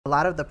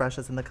lot of the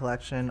brushes in the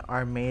collection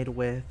are made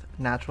with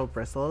natural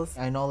bristles.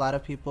 I know a lot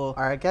of people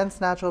are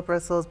against natural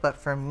bristles, but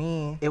for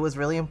me, it was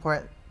really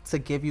important to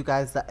give you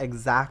guys the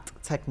exact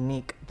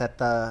technique that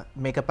the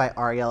Makeup by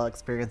Ariel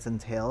experience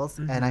entails.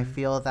 And I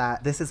feel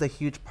that this is a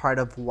huge part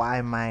of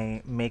why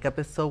my makeup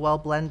is so well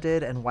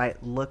blended and why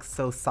it looks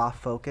so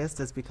soft focused,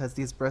 is because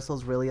these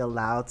bristles really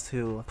allow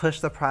to push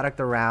the product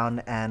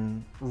around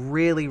and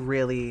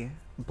really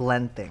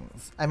blend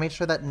things. I made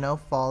sure that no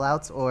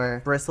fallouts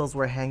or bristles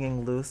were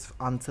hanging loose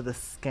onto the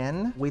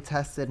skin. We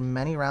tested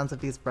many rounds of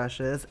these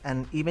brushes,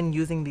 and even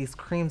using these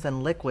creams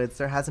and liquids,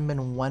 there hasn't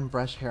been one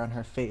brush hair on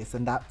her face,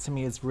 and that to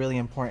me is really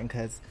important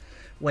because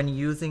when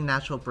using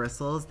natural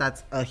bristles,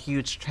 that's a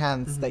huge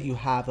chance that you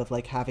have of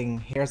like having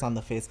hairs on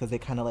the face because they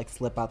kind of like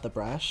slip out the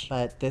brush.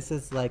 But this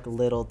is like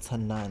little to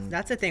none.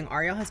 That's the thing.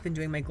 Ariel has been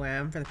doing my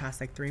glam for the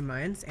past like 3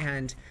 months,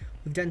 and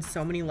we've done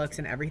so many looks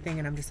and everything,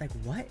 and I'm just like,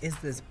 what is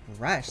this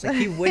brush? Like,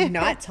 he would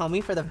not tell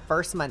me for the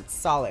first month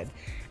solid.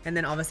 And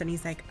then all of a sudden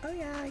he's like, oh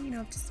yeah, you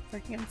know, just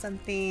working on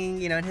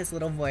something, you know, in his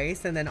little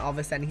voice. And then all of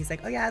a sudden he's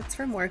like, oh yeah, it's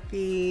from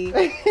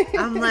Warfy.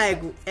 I'm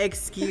like,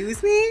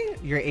 excuse me?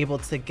 You're able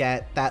to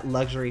get that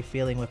luxury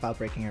feeling without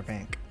breaking your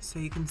bank. So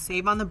you can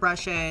save on the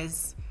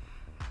brushes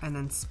and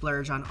then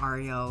splurge on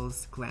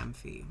Ariel's glam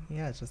fee.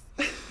 Yeah, it's just...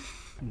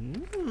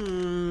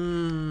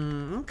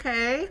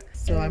 Okay.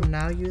 So I'm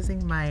now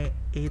using my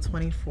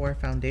A24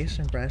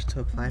 foundation brush to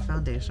apply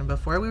foundation.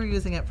 Before we were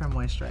using it for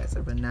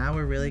moisturizer, but now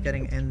we're really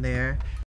getting in there